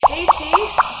Hey T.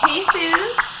 Hey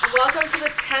Suze. Welcome to the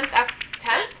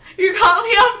 10th? You caught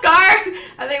me off guard.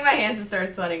 I think my hands just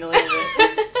started sweating a little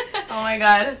bit. Oh my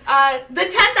god. The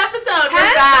 10th episode. 10?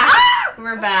 We're back.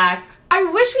 We're back. I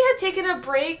wish we had taken a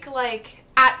break like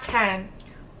at 10.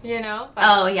 You know? But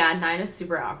oh yeah, 9 is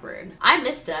super awkward. I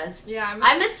missed us. yeah,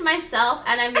 I missed myself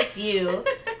and I miss you.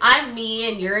 I'm me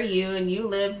and you're you and you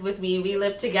live with me. We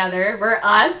live together. We're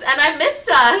us and I missed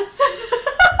us.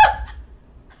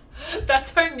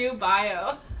 That's our new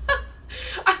bio.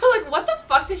 I'm like, what the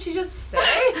fuck did she just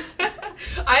say?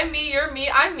 I'm me, you're me,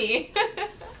 I'm me.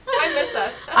 I miss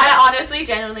us. I honestly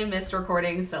genuinely missed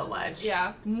recording so much.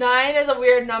 Yeah. 9 is a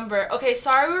weird number. Okay,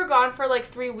 sorry we were gone for like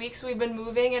 3 weeks. We've been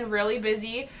moving and really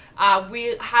busy.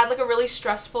 We had like a really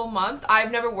stressful month.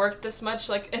 I've never worked this much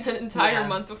like in an entire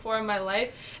month before in my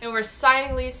life. And we're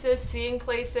signing leases, seeing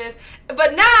places.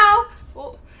 But now,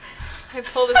 well, I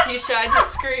pulled a t-shirt, I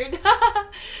just screamed.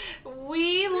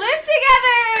 We live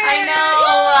together! I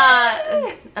know!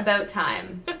 It's about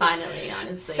time, finally,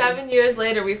 honestly. 7 years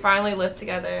later, we finally live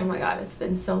together. Oh my god, it's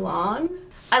been so long.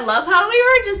 I love how we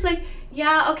were just like,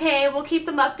 yeah, okay, we'll keep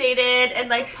them updated and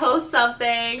like post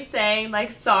something saying like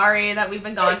sorry that we've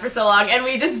been gone for so long, and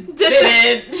we just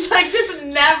didn't. Just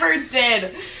never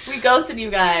did. We ghosted you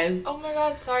guys. Oh my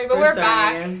god, sorry, but we're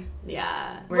back.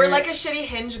 Yeah. We're like a shitty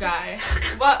Hinge guy.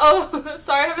 What? Oh,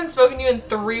 sorry I haven't spoken to you in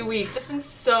 3 weeks. Just been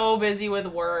so busy with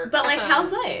work. But like,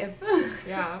 how's life?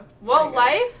 Yeah. Well,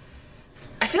 life,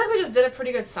 I feel like we just did a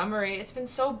pretty good summary. It's been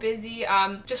so busy.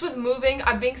 Just with moving,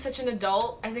 I'm being such an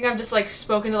adult. I think I've just like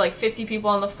spoken to like 50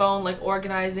 people on the phone, like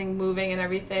organizing, moving and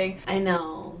everything. I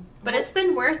know. But it's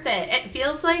been worth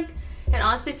it. It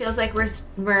honestly feels like we're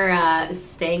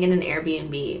staying in an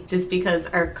Airbnb just because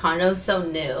our condo's so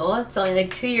new. It's only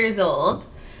like 2 years old.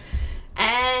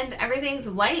 And everything's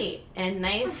white and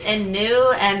nice and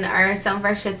new, and some of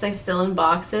our shit's like still in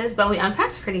boxes, but we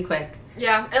unpacked pretty quick.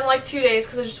 Yeah, in like 2 days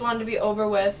because I just wanted to be over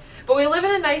with. But we live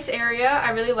in a nice area. I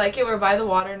really like it. We're by the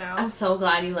water now. I'm so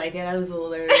glad you like it. I was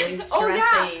literally stressing. Oh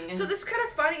yeah. So this is kind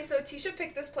of funny. So Tisha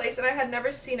picked this place and I had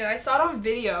never seen it. I saw it on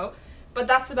video. But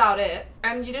that's about it.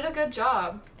 And you did a good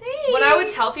job. Thanks. When I would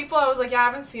tell people, I was like, yeah, I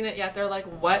haven't seen it yet. They're like,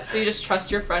 what? So you just trust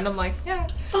your friend? I'm like, yeah.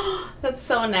 That's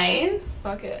so nice.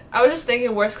 Fuck it. I was just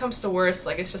thinking, worst comes to worst,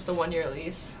 like, it's just a 1 year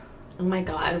lease. Oh my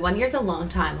god, 1 year's a long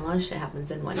time. A lot of shit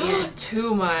happens in 1 year.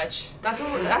 Too much. That's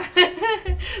what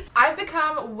I've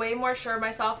become way more sure of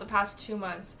myself the past 2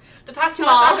 months. The past 2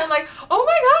 months I've been like, oh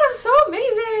my god, I'm so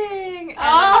amazing. And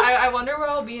I wonder where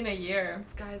I'll be in a year.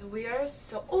 Guys, we are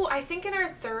so... Oh, I think in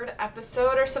our 3rd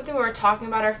episode or something, we were talking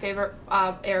about our favorite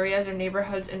areas or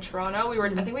neighborhoods in Toronto.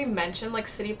 I think we mentioned like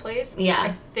City Place. Yeah.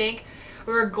 I think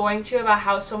we were going to about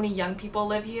how so many young people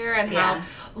live here and how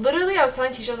literally I was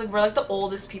telling Tisha, I was like, we're like the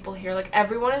oldest people here. Like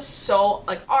everyone is so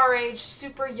like our age,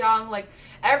 super young. Like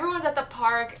everyone's at the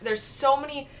park. There's so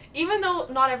many, even though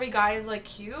not every guy is like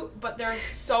cute, but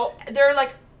they're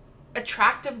like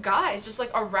attractive guys just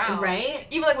like around. Right.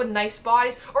 Even like with nice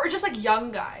bodies or just like young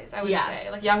guys, I would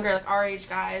say. Like younger, like our age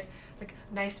guys, like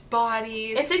nice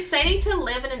bodies. It's exciting to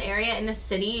live in an area in a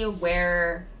city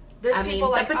where there's people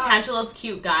like the potential of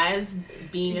cute guys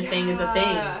being a thing is a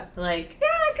thing. Like,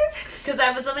 because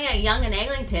I was living at Yonge and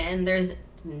Eglinton.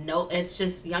 It's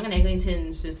just Yonge and Eglinton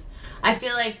is just. I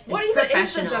feel like it's what even is the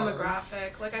professionals.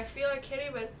 demographic? Like, I feel like Kitty,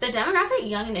 but the demographic at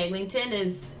Yonge and Eglinton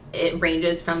it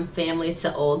ranges from families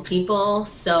to old people.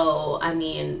 So I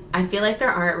mean, I feel like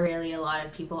there aren't really a lot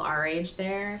of people our age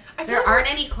there. There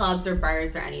aren't any clubs or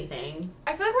bars or anything.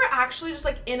 I feel like we're actually just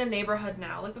like in a neighborhood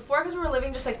now. Like before, because we were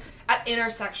living just like at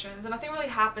intersections, and nothing really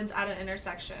happens at an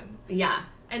intersection. Yeah.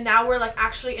 And now we're like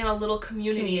actually in a little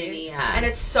community. Yeah. And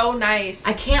it's so nice.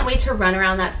 I can't wait to run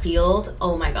around that field.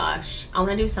 Oh my gosh. I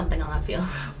want to do something on that field.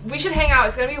 We should hang out.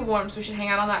 It's going to be warm, so we should hang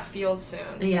out on that field soon.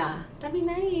 Yeah. That'd be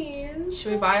nice.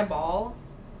 Should we buy a ball?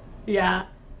 Yeah.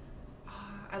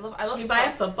 I love Should we buy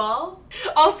a football?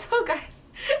 Also, guys,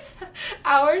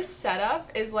 our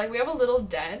setup is like we have a little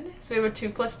den. So we have a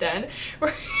 2+ den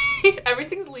where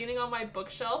everything's leaning on my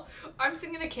bookshelf. I'm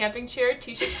sitting in a camping chair.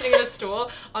 Tisha's sitting in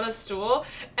on a stool,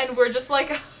 and we're just like,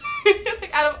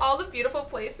 like out of all the beautiful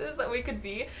places that we could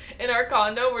be in our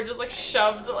condo, we're just like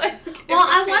shoved like. Well,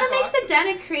 I want to make the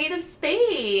den a creative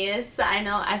space. I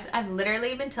know. I've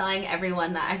literally been telling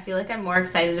everyone that I feel like I'm more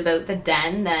excited about the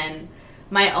den than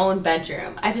my own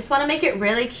bedroom. I just want to make it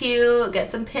really cute.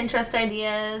 Get some Pinterest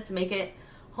ideas. Make it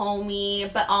homey,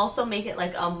 but also make it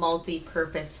like a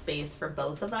multi-purpose space for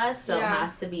both of us. So it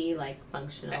has to be like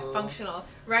functional. Functional.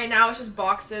 Right now it's just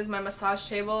boxes, my massage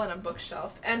table, and a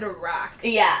bookshelf, and a rack.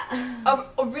 Yeah.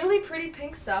 Of really pretty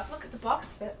pink stuff. Look at the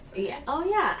box fits. Yeah. Oh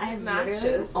yeah, I have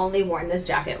matches. Only worn this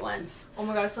jacket once. Oh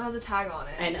my god, it still has a tag on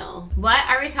it. I know. What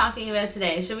are we talking about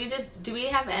today? Should we just, do we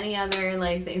have any other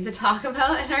like things to talk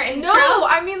about in our intro? No,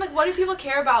 I mean, like, what do people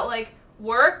care about? Like,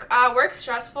 work. Work's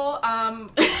stressful.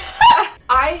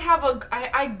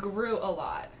 I grew a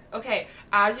lot. Okay,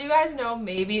 as you guys know,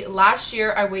 maybe last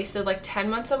year I wasted like 10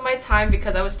 months of my time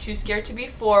because I was too scared to be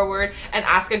forward and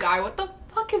ask a guy what the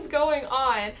fuck is going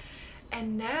on.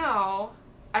 And now,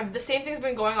 the same thing's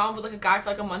been going on with like a guy for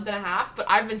like a month and a half, but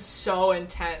I've been so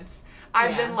intense.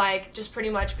 I've been like, just pretty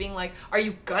much being like, are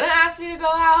you gonna ask me to go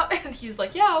out? And he's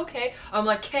like, yeah, okay. I'm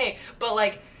like, okay, but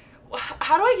like,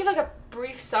 how do I give like a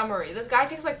brief summary? This guy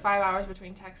takes like 5 hours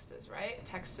between texts, right?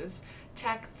 Texts.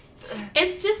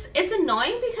 It's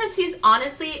annoying because he's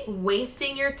honestly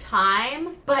wasting your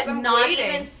time, but not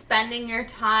even spending your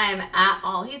time at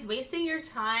all. He's wasting your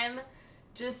time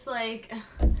just like,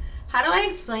 how do I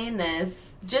explain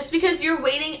this? Just because you're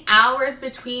waiting hours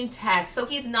between texts. So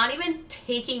he's not even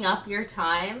taking up your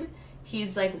time.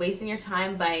 He's like wasting your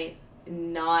time by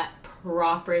not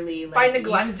properly like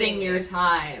using your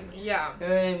time. Yeah. You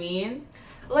know what I mean?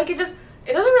 Like it doesn't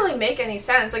really make any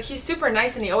sense. Like he's super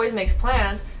nice and he always makes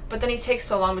plans, but then he takes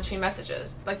so long between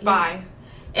messages. Like bye.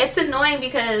 It's annoying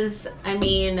because I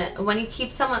mean, when you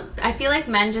keep someone, I feel like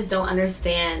men just don't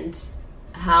understand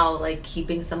how like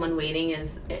keeping someone waiting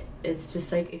it's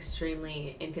just like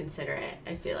extremely inconsiderate.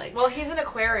 I feel like. Well, he's an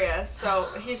Aquarius, so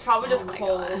he's probably just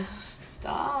cold. God.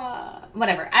 Stop.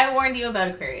 Whatever. I warned you about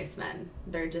Aquarius men.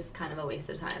 They're just kind of a waste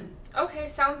of time. Okay,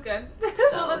 sounds good.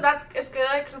 Well, then it's good.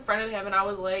 I confronted him and I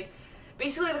was like,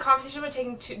 basically the conversation was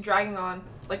dragging on.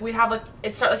 Like we'd have like,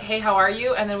 it'd start like, hey, how are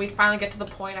you? And then we'd finally get to the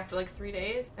point after like 3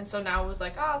 days. And so now it was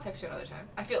like, oh, I'll text you another time.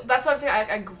 I feel, that's what I'm saying.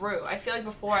 I grew. I feel like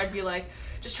before I'd be like,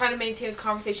 just trying to maintain this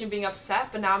conversation being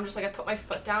upset. But now I'm just like, I put my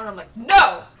foot down and I'm like,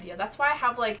 no! Yeah, that's why I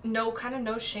have like no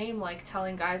shame like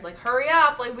telling guys like, hurry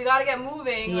up. Like we gotta get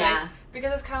moving. Yeah. Like,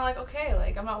 because it's kind of like, okay,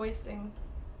 like I'm not wasting.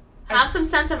 Have some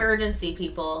sense of urgency,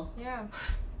 people. Yeah.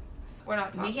 We're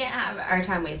not talking. We can't have our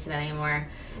time wasted anymore.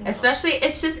 No. Especially,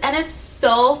 it's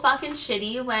so fucking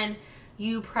shitty when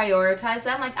you prioritize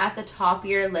them, like, at the top of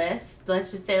your list.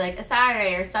 Let's just say, like, a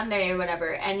Saturday or Sunday or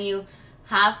whatever, and you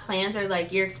have plans or,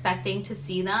 like, you're expecting to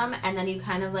see them, and then you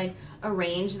kind of, like,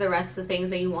 arrange the rest of the things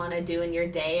that you want to do in your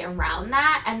day around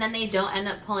that, and then they don't end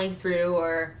up pulling through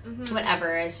or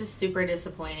whatever. It's just super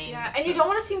disappointing. Yeah, and you don't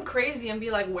want to seem crazy and be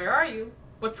like, where are you?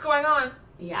 What's going on?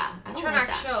 Yeah, I don't trying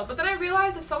to act chill. But then I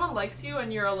realized if someone likes you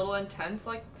and you're a little intense,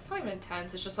 like, it's not even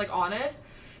intense, it's just, like, honest,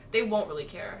 they won't really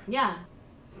care. Yeah.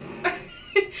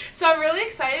 So I'm really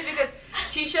excited because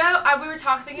Tisha, we were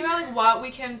thinking about, like, what we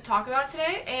can talk about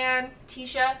today, and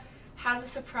Tisha has a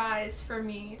surprise for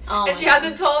me. Oh, and she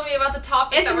hasn't told me about the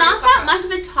topic. It's not that much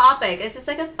of a topic. It's just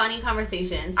like a funny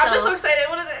conversation. So I'm just so excited.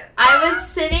 What is it? I was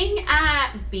sitting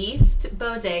at Beast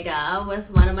Bodega with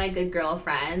one of my good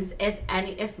girlfriends.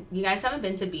 If you guys haven't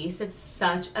been to Beast, it's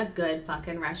such a good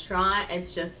fucking restaurant.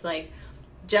 It's just like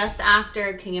just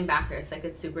after King and Bathurst, like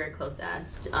it's super close to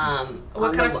us.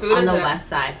 What kind of food is it? On the west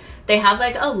side. They have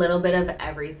like a little bit of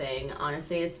everything,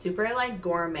 honestly. It's super like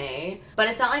gourmet, but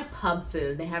it's not like pub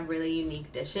food. They have really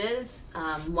unique dishes.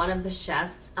 One of the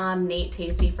chefs, Nate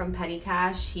Tasty from Petty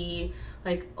Cash, he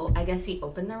I guess he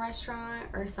opened the restaurant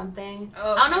or something.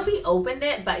 Oh, okay. I don't know if he opened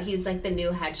it, but he's like the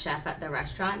new head chef at the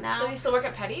restaurant now. Does he still work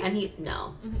at Petty? And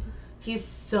no. Mm-hmm. He's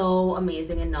so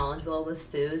amazing and knowledgeable with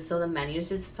food, so the menu's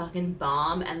just fucking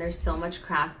bomb, and there's so much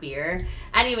craft beer.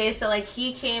 Anyway, so, like,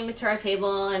 he came to our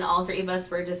table, and all three of us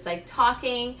were just, like,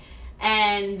 talking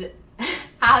and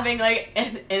having, like,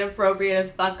 an inappropriate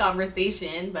as fuck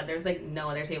conversation, but there's, like, no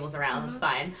other tables around. That's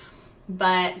fine.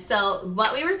 But, so,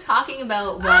 what we were talking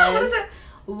about was,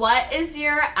 what is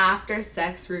your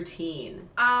after-sex routine?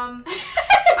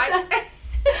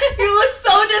 You look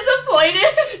so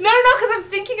disappointed. No, because I'm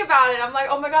thinking about it. I'm like,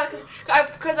 oh my god,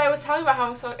 because I was telling you about how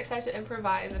I'm so excited to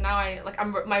improvise, and now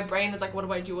my brain is like, what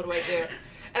do I do?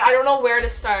 And I don't know where to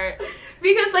start.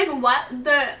 Because like what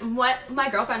my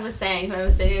girlfriend was saying, who I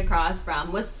was sitting across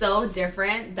from, was so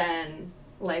different than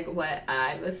like what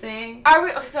I was saying. Are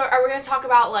we gonna talk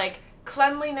about like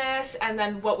cleanliness and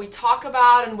then what we talk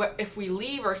about and if we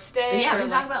leave or stay? Yeah, we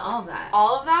talk about all of that.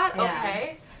 All of that?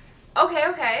 Yeah.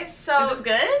 Okay. So is this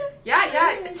good?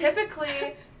 Yeah.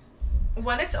 Typically,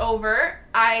 when it's over,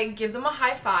 I give them a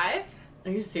high five.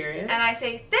 Are you serious? And I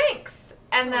say thanks,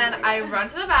 and then I run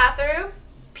to the bathroom,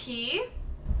 pee,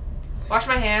 wash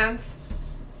my hands,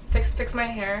 Fix my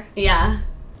hair. Yeah.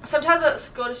 Sometimes I'll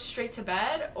go straight to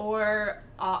bed, or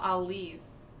I'll leave.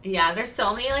 Yeah, there's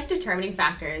so many, like, determining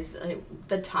factors. Like,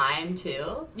 the time,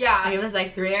 too. Yeah. Like, if it's,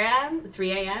 like, 3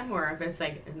 a.m., or if it's,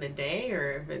 like, midday,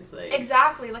 or if it's, like...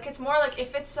 Exactly. Like, it's more like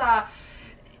if it's,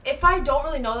 if I don't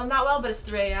really know them that well, but it's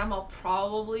 3 a.m., I'll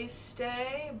probably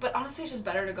stay. But honestly, it's just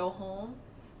better to go home.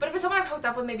 But if it's someone I've hooked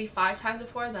up with maybe 5 times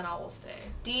before, then I will stay.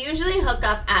 Do you usually hook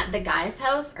up at the guy's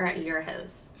house or at your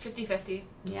house? 50-50.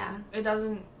 Yeah. It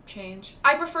doesn't change.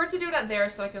 I prefer to do it at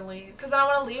theirs so I can leave. Because then I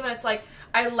want to leave and it's like,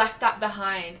 I left that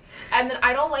behind. And then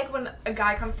I don't like when a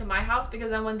guy comes to my house because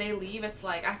then when they leave, it's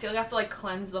like, I feel like I have to like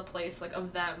cleanse the place like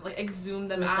of them. Like exhume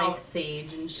them with, out. Like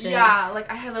sage and shit. Yeah,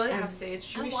 like I literally have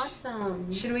sage. I want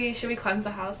some. Should we cleanse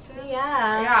the house too?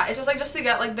 Yeah. Yeah, it's just like just to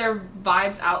get like their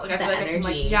vibes out. Like I the feel like energy. I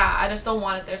can, like, yeah, I just don't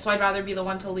want it there. So I'd rather be the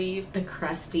one to leave. The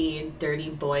crusty,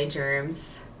 dirty boy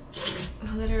germs.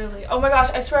 Literally. Oh my gosh,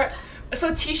 I swear.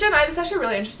 So Tisha and I, this is actually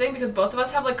really interesting because both of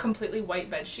us have like completely white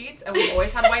bed sheets, and we've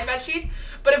always had white bed sheets.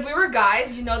 But if we were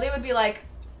guys, you know, they would be like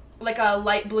a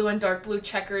light blue and dark blue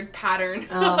checkered pattern.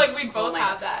 Oh, like we'd both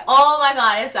have that. Oh my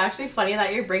god, it's actually funny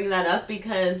that you're bringing that up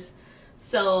because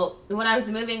so when I was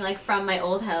moving like from my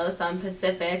old house on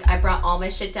Pacific, I brought all my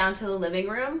shit down to the living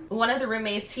room. One of the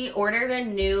roommates, he ordered a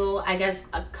new, I guess,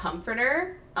 a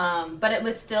comforter, but it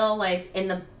was still like in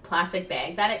the plastic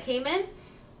bag that it came in,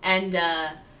 and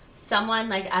someone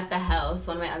like at the house,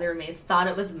 one of my other roommates, thought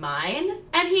it was mine,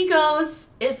 and he goes,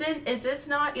 is this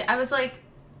not? I was like,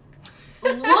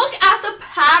 look at the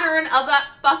pattern of that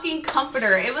fucking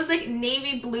comforter. It was like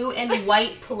navy blue and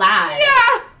white plaid.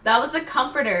 Yeah, that was the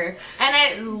comforter. And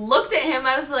I looked at him,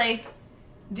 I was like,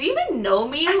 do you even know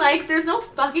me? Like, there's no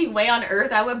fucking way on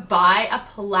earth I would buy a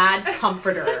plaid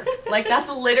comforter. Like, that's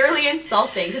literally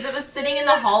insulting because it was sitting in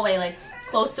the hallway, like,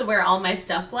 close to where all my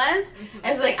stuff was. And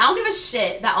I was like, I don't give a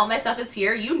shit that all my stuff is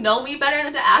here. You know me better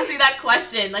than to ask me that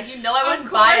question. Like, you know I wouldn't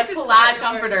buy a plaid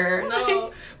comforter.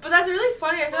 No. But that's really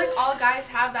funny. I feel like all guys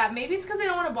have that. Maybe it's because they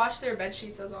don't want to wash their bed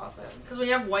sheets as often. Because when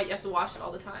you have white, you have to wash it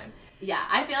all the time. Yeah,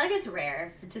 I feel like it's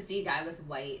rare to see a guy with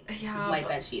white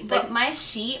bed sheets. But,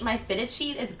 like, my fitted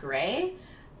sheet is gray,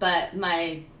 but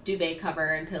my duvet cover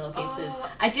and pillowcases,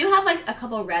 I do have, like, a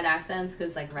couple red accents,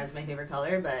 because, like, red's my favorite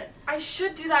color, but... I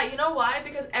should do that. You know why?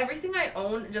 Because everything I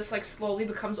own just, like, slowly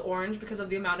becomes orange because of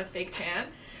the amount of fake tan.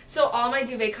 So all my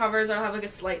duvet covers have, like, a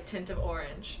slight tint of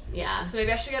orange. Yeah. So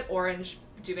maybe I should get orange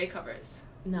duvet covers.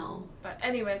 No. But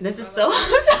anyways. This is so...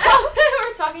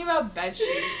 We're talking about bed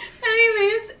sheets.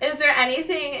 Anyways, is there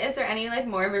any, like,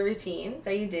 more of a routine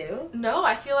that you do? No,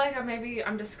 I feel like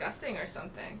I'm disgusting or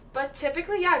something. But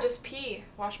typically, yeah, just pee.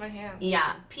 Wash my hands.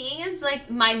 Yeah. Peeing is, like,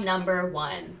 my number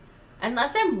one.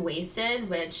 Unless I'm wasted,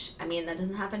 which, I mean, that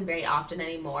doesn't happen very often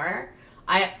anymore.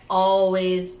 I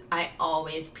always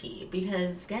pee.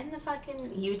 Because getting the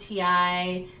fucking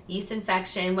UTI, yeast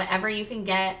infection, whatever you can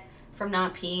get from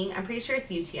not peeing, I'm pretty sure it's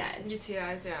UTIs.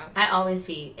 UTIs, yeah. I always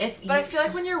pee. But I feel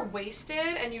like when you're wasted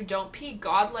and you don't pee,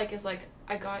 God like is like,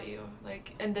 I got you,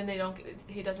 like, and then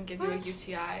he doesn't give you a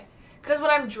UTI. Because when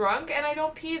I'm drunk and I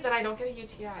don't pee, then I don't get a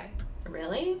UTI.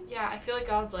 Really? Yeah, I feel like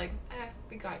God's like,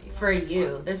 we got you. For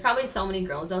you. One. There's probably so many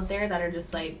girls out there that are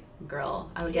just like,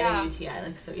 girl, I would get a UTI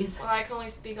like so easily. Well, I can only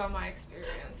speak on my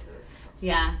experiences.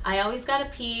 Yeah, I always gotta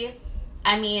pee.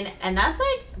 I mean, and that's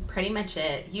like pretty much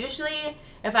it. Usually,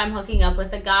 if I'm hooking up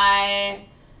with a guy,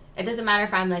 it doesn't matter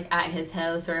if I'm like at his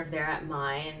house or if they're at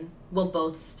mine. We'll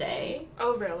both stay.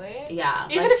 Oh, really? Yeah.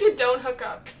 Even if you don't hook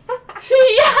up.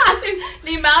 Yeah. So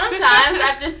the amount of times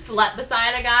I've just slept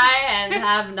beside a guy and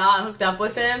have not hooked up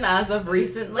with him as of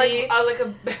recently. Like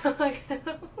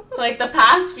the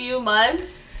past few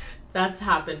months, that's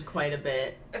happened quite a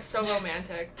bit. It's so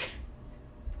romantic.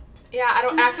 Yeah,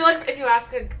 I feel like if you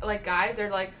ask like guys, they're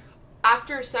like,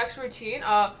 after sex routine,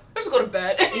 let's go to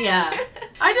bed. Yeah.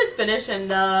 I just finish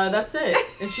and that's it.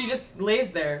 And she just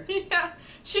lays there. Yeah.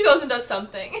 She goes and does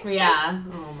something. Yeah.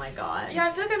 Oh my god. Yeah,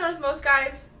 I feel like I noticed most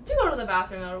guys do go to the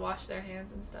bathroom though to wash their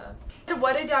hands and stuff. And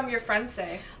what did your friend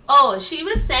say? Oh, she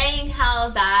was saying how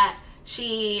that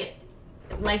she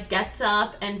like gets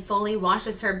up and fully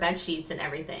washes her bed sheets and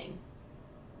everything.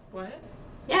 What?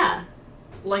 Yeah.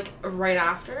 Like right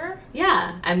after?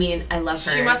 Yeah. I mean, I love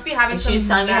her. She must be having some. She was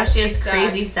telling me how she has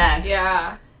crazy sex.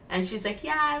 Yeah. And she's like,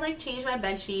 yeah, I like change my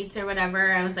bed sheets or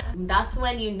whatever. I was like, that's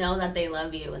when you know that they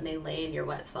love you, when they lay in your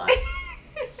wet spot.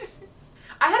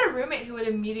 I had a roommate who would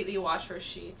immediately wash her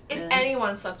sheets if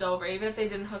anyone slept over, even if they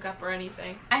didn't hook up or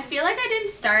anything. I feel like I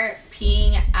didn't start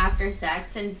peeing after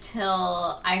sex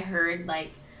until I heard,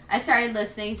 like, I started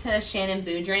listening to Shannon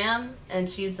Boodram, and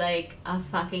she's, like, a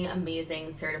fucking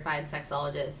amazing certified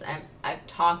sexologist. I've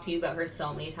talked to you about her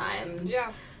so many times.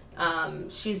 Yeah.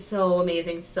 She's so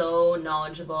amazing, so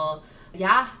knowledgeable.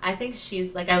 Yeah, I think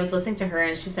she's, like, I was listening to her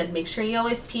and she said, make sure you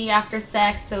always pee after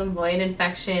sex to avoid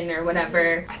infection or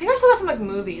whatever. I think I saw that from, like,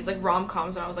 movies, like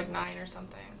rom-coms when I was, like, 9 or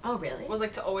something. Oh, really? It was,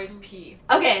 like, to always pee.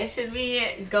 Okay, should we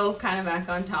go kind of back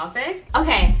on topic?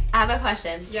 Okay, I have a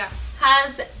question. Yeah.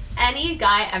 Has any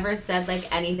guy ever said,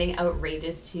 like, anything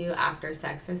outrageous to you after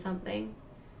sex or something?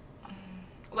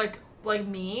 Like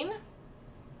mean?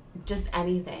 Just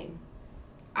anything.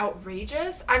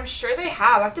 Outrageous? I'm sure they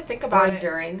have. I have to think about it. Or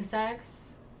during sex?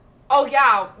 Oh,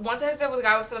 yeah. Once I was with a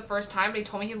guy for the first time, and he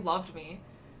told me he loved me.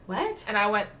 What? And I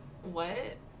went, what?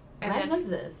 And when was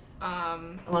this? A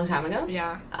long time ago?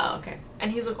 Yeah. Oh, okay. And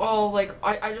he's like, oh, like,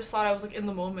 I just thought I was, like, in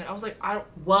the moment. I was like,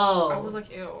 Whoa. I was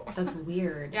like, ew. That's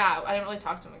weird. Yeah, I didn't really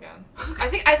talk to him again. I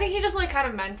think he just, like, kind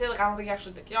of meant it. Like, I don't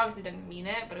think he obviously didn't mean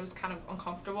it, but it was kind of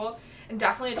uncomfortable. And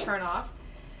definitely a turn off.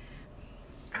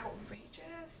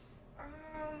 Outrageous?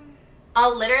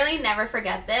 I'll literally never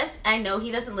forget this. I know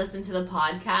he doesn't listen to the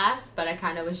podcast, but I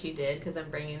kind of wish he did because I'm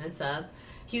bringing this up.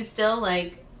 He's still,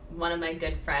 like, one of my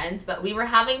good friends, but we were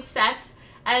having sex,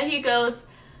 and he goes,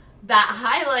 that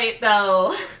highlight,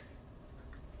 though.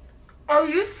 Are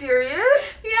you serious?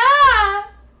 Yeah.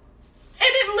 And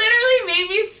it literally made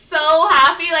me so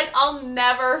happy. Like, I'll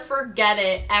never forget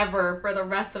it, ever, for the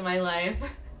rest of my life.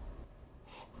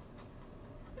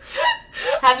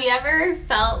 Have you ever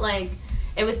felt like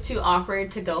it was too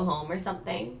awkward to go home or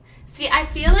something? See, I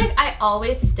feel like I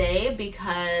always stay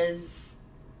because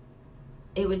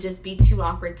it would just be too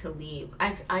awkward to leave.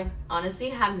 I honestly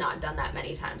have not done that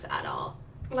many times at all.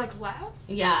 Like, left?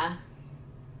 Yeah.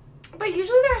 But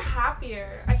usually they're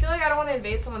happier. I feel like I don't want to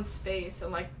invade someone's space.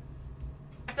 And, like,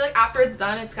 I feel like after it's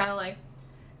done, it's kind of like,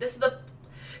 this is the...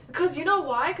 Because you know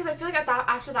why? Because I feel like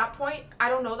after that point, I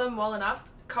don't know them well enough,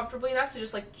 comfortably enough to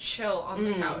just, like, chill on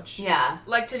the couch. Yeah.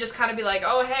 Like, to just kind of be like,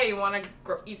 oh, hey, you want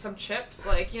to eat some chips?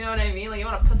 Like, you know what I mean? Like, you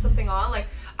want to put something on? Like,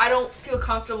 I don't feel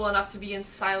comfortable enough to be in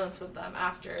silence with them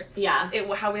after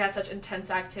how we had such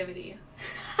intense activity.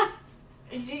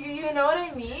 Do you know what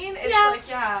I mean? It's like,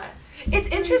 yeah. It's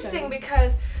interesting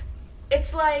because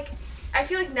it's like, I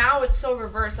feel like now it's so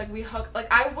reversed. Like,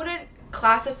 I wouldn't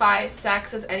classify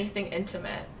sex as anything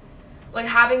intimate. Like,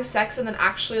 having sex and then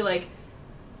actually, like,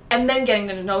 and then getting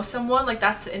to know someone, like,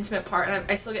 that's the intimate part, and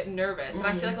I still get nervous. And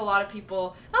I feel like not a lot of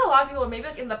people, maybe,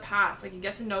 like, in the past, like, you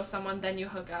get to know someone, then you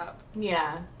hook up.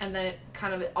 Yeah. And then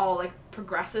it all, like,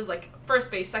 progresses, like,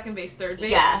 first base, second base, third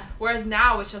base. Yeah. Whereas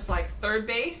now it's just, like, third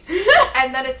base,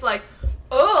 and then it's like,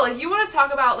 oh, like, you want to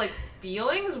talk about, like,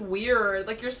 feelings? Weird.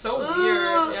 Like, you're so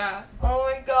weird. Yeah.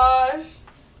 Oh, my gosh.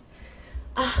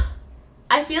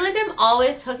 I feel like I'm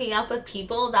always hooking up with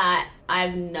people that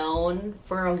I've known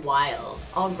for a while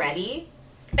already.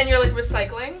 And you're, like,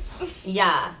 recycling?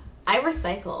 Yeah. I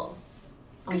recycle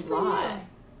a lot.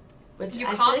 Which you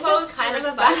I compost, feel like it's kind of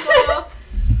recycle.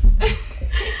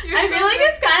 I feel like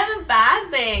it's kind of a bad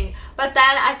thing. But then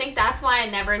I think that's why I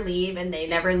never leave and they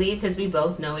never leave, because we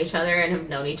both know each other and have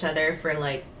known each other for,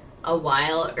 like, a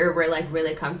while, or we're, like,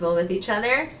 really comfortable with each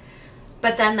other.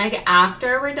 But then, like,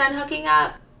 after we're done hooking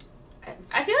up,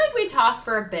 I feel like we talk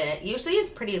for a bit. Usually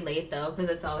it's pretty late, though, because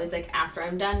it's always, like, after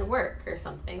I'm done work or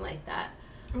something like that.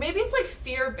 Maybe it's, like,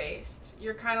 fear-based.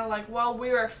 You're kind of like, well, we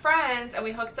were friends and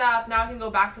we hooked up. Now I can go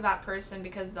back to that person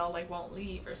because they'll, like, won't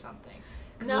leave or something.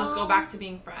 Because we'll just go back to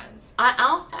being friends. I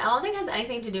don't think it has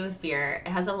anything to do with fear. It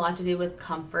has a lot to do with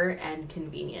comfort and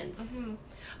convenience. Mm-hmm.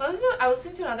 Well, I was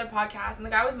listening to another podcast, and the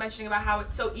guy was mentioning about how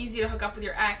it's so easy to hook up with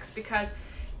your ex because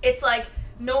it's, like,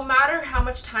 no matter how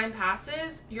much time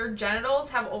passes, your genitals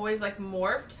have always, like,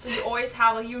 morphed. So you always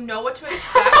have, like, you know what to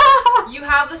expect. You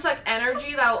have this, like,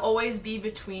 energy that'll always be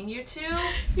between you two.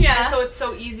 Yeah. And so it's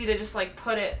so easy to just, like,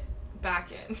 put it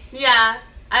back in. Yeah.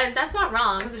 That's not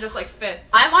wrong. Because it just, like,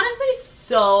 fits. I'm honestly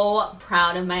so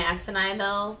proud of my ex and I,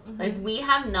 though. Mm-hmm. Like, we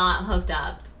have not hooked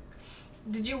up.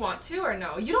 Did you want to or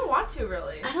no? You don't want to,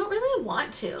 really. I don't really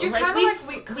want to. You're kind of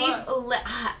like, we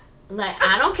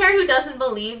I don't care who doesn't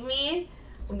believe me.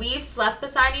 We've slept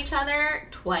beside each other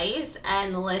twice,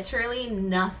 and literally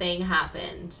nothing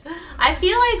happened. I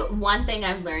feel like one thing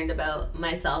I've learned about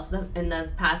myself in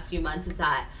the past few months is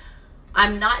that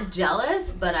I'm not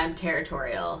jealous, but I'm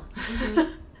territorial.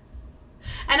 Mm-hmm.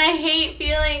 And I hate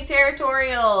feeling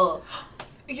territorial.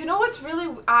 You know what's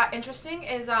really interesting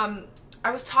is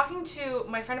I was talking to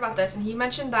my friend about this, and he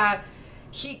mentioned that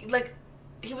he, like,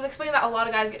 he was explaining that a lot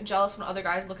of guys get jealous when other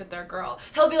guys look at their girl.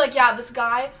 He'll be like, yeah, this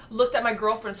guy looked at my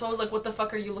girlfriend, so I was like, what the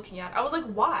fuck are you looking at? I was like,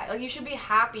 why? Like, you should be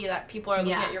happy that people are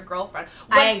looking at your girlfriend.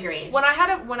 I agree. When I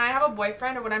have a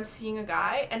boyfriend, or when I'm seeing a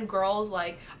guy, and girls,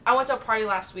 like, I went to a party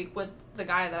last week with the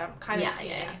guy that I'm kind of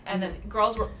seeing, and then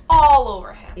girls were all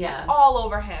over him. Yeah. All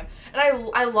over him.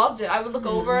 And I loved it. I would look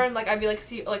over, and, like, I'd be, like,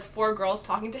 see, like, 4 girls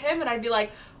talking to him, and I'd be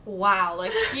like, wow,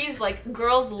 like, he's, like,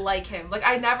 girls like him. Like,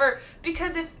 I never,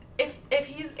 because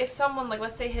if someone, like,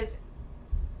 let's say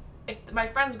if my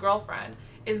friend's girlfriend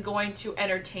is going to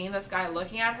entertain this guy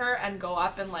looking at her and go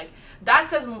up and, like, that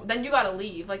says, then you gotta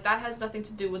leave. Like, that has nothing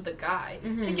to do with the guy.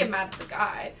 You can't get mad at the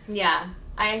guy. Yeah,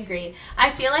 I agree. I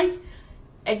feel like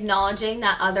acknowledging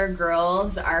that other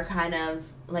girls are kind of,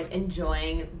 like,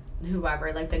 enjoying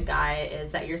whoever, like, the guy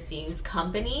is that you're seeing's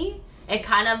company, it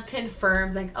kind of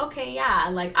confirms, like, okay, yeah,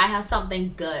 like, I have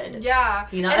something good. Yeah.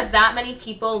 You know, if that many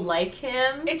people like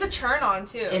him. It's a turn on,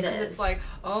 too. It is. It's like,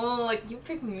 oh, like, you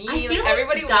pick me. I feel like,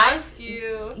 everybody wants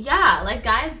you. Yeah, like,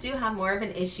 guys do have more of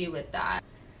an issue with that.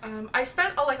 I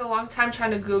spent, a long time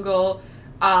trying to Google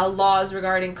laws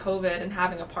regarding COVID and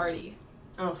having a party.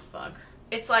 Oh, fuck.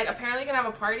 It's like, apparently you can have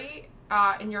a party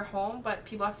in your home, but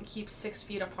people have to keep 6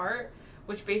 feet apart,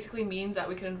 which basically means that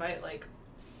we can invite, like,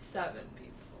 7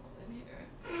 people in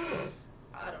here.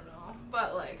 I don't know.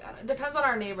 But, like, it depends on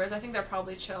our neighbors. I think they're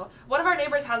probably chill. One of our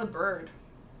neighbors has a bird.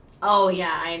 Oh,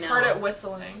 yeah, I know. Heard it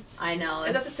whistling. I know.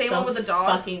 Is that the same so one with the dog?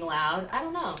 Fucking loud. I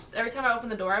don't know. Every time I open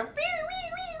the door,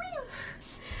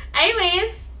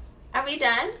 Anyways, are we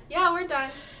done? Yeah, we're done.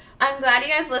 I'm glad you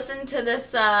guys listened to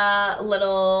this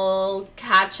little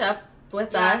catch-up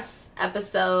with us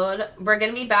episode. We're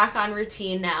going to be back on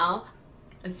routine now.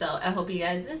 So I hope you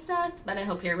guys missed us, but I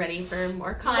hope you're ready for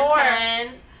more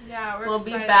content. Yeah, we'll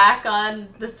be back on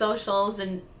the socials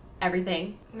and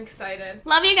everything. I'm excited.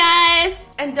 Love you guys.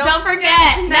 And don't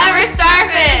forget, never stop.